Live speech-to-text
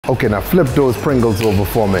Okay, now flip those Pringles over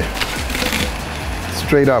for me.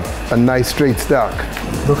 Straight up, a nice straight stack.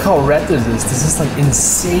 Look how red it is. This is like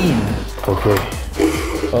insane. Okay.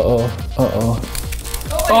 Uh-oh, uh-oh.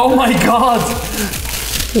 Oh my god!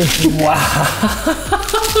 Wow.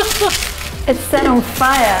 It's set on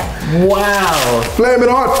fire. Wow. Flame it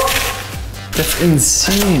hot. That's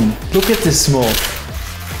insane. Look at this smoke.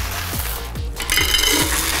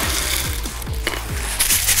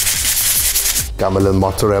 Got my little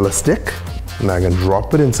mozzarella stick. And I'm gonna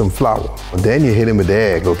drop it in some flour. And then you hit it with the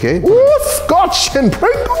egg, okay? Ooh, Scotch and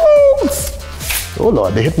Pringles! Oh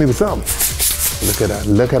Lord, they hit me with something. Look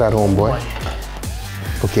at that, homeboy.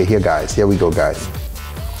 Okay, here guys, here we go guys.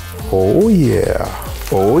 Oh yeah,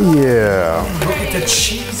 oh yeah. Look at the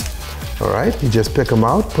cheese. All right, you just pick them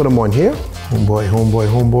out, put them on here. Homeboy, homeboy,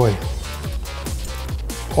 homeboy.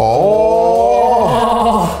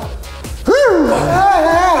 Oh!